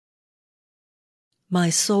My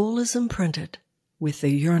soul is imprinted with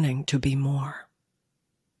the yearning to be more.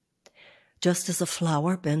 Just as a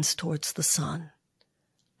flower bends towards the sun,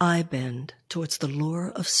 I bend towards the lure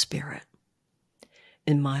of spirit.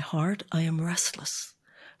 In my heart I am restless,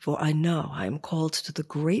 for I know I am called to the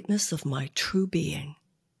greatness of my true being.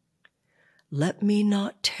 Let me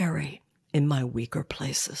not tarry in my weaker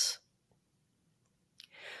places.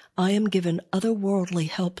 I am given otherworldly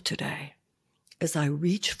help today as I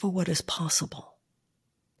reach for what is possible.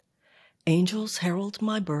 Angels herald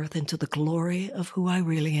my birth into the glory of who I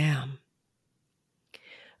really am.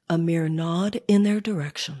 A mere nod in their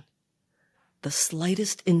direction, the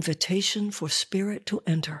slightest invitation for spirit to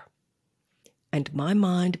enter, and my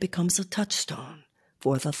mind becomes a touchstone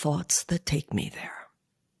for the thoughts that take me there.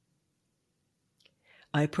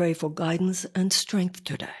 I pray for guidance and strength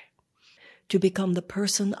today to become the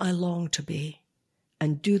person I long to be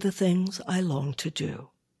and do the things I long to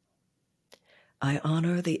do. I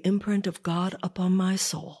honor the imprint of God upon my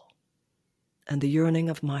soul and the yearning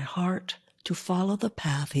of my heart to follow the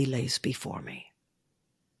path he lays before me.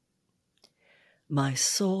 My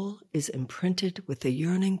soul is imprinted with the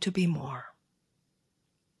yearning to be more.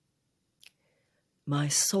 My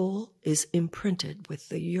soul is imprinted with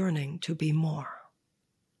the yearning to be more.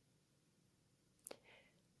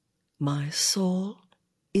 My soul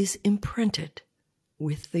is imprinted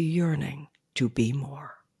with the yearning to be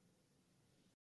more.